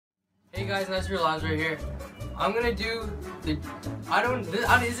Hey guys, nice realize right here. I'm gonna do the.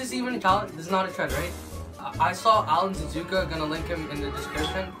 Is this even a challenge? This is not a trend, right? I saw Alan Suzuka, gonna link him in the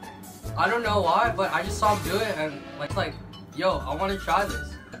description. I don't know why, but I just saw him do it and like, yo, I want to try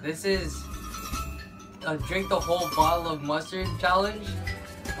this. This is a drink the whole bottle of mustard challenge.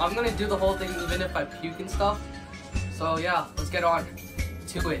 I'm gonna do the whole thing even if I puke and stuff. So yeah, let's get on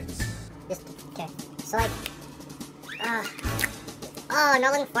to it. Just, okay, so like, oh,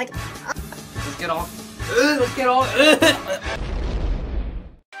 not looking forward to, oh. Let's get on. Let's get on.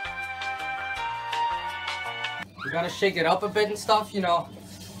 You gotta shake it up a bit and stuff, you know.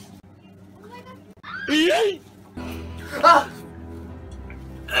 Ah!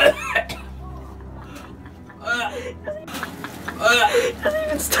 Doesn't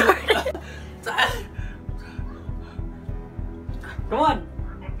even start. Come on.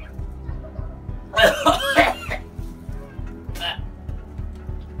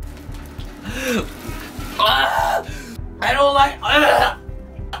 I don't like.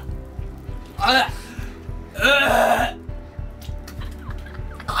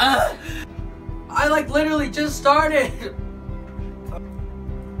 I like literally just started.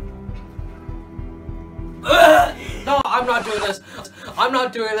 No, I'm not doing this. I'm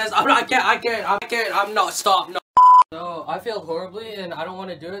not doing this. I can't. I'm not. Stop. No. So I failed horribly, and I don't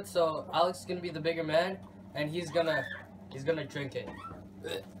want to do it. So Alex is gonna be the bigger man, and he's gonna drink it.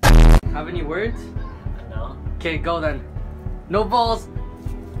 Have any words? No. Okay, go then. No balls.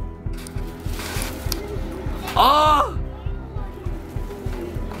 Oh!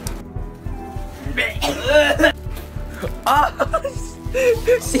 Oh!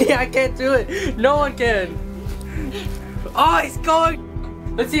 See, I can't do it. No one can. Oh, he's going.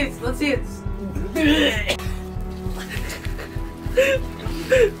 Let's see it. Let's see it.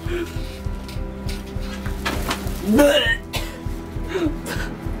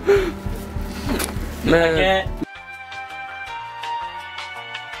 Man. I can't.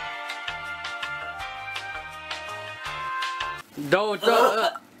 Don't.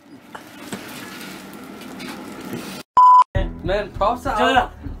 Man, props to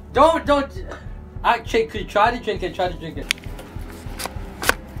Alex. Don't. Actually, could you try to drink it? Try to drink it.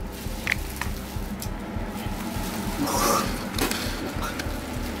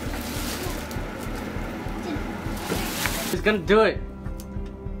 He's gonna do it.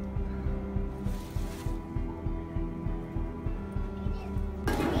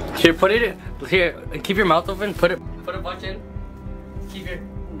 Here, put it in. Here, keep your mouth open. Put a bunch in. Keep your.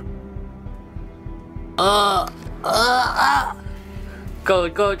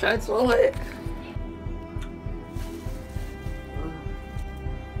 Go, try and swallow it.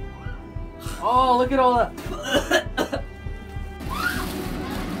 Oh, look at all that.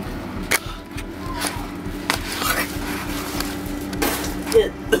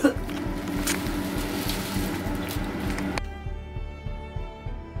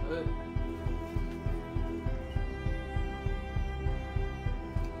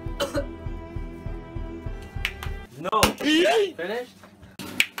 No. Finished?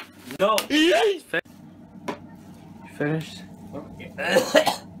 No. Finished?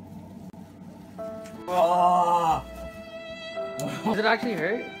 Oh. Does it actually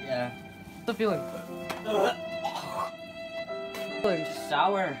hurt? Yeah. What's the feeling? Feeling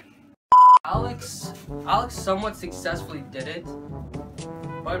Sour. Alex somewhat successfully did it,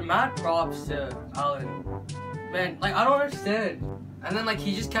 but mad props to Alan. Man, like I don't understand. And then like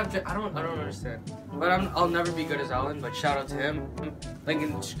he just kept. I don't understand. But I'll never be good as Alan. But shout out to him. Link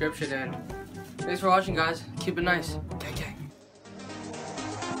in the description. And thanks for watching, guys. Keep it nice. Gang gang.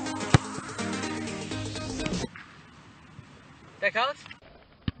 Alex.